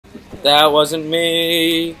That wasn't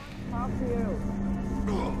me.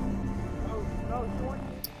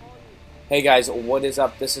 Hey guys, what is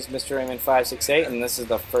up? This is Mr. Raymond568, and this is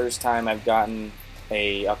the first time I've gotten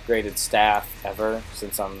a upgraded staff ever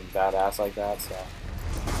since I'm badass like that. So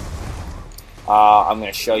I'm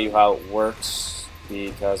gonna show you how it works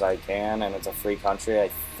because I can, and it's a free country. I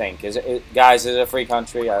think guys? Is it a free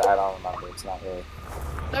country? I don't remember. It's not really.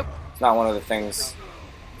 Nope. It's not one of the things.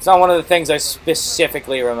 It's not one of the things I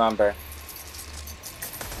specifically remember.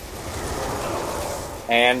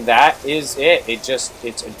 And that is it. It's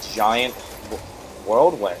a giant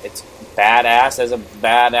whirlwind. It's badass as a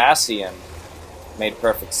badassian. Made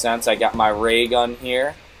perfect sense. I got my ray gun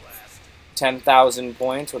here. 10,000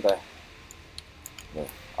 points with a...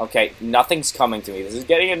 Okay, nothing's coming to me. This is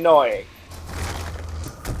getting annoying.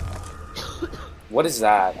 What is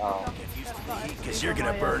that? Oh. Because you're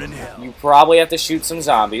gonna burn in hell. You probably have to shoot some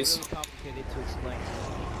zombies.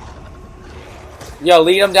 Yo,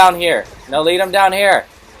 lead them down here. No, lead them down here.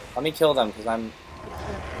 Let me kill them, because I'm...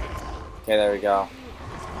 Okay, there we go.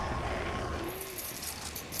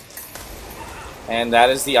 And that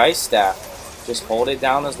is the ice staff. Just hold it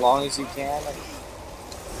down as long as you can.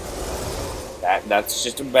 That's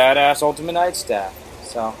just a badass ultimate ice staff.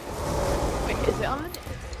 So... Wait, is it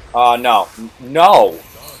on? No. No!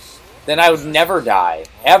 Then I would never die.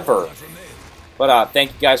 Ever. But,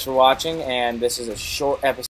 thank you guys for watching, and this is a short episode.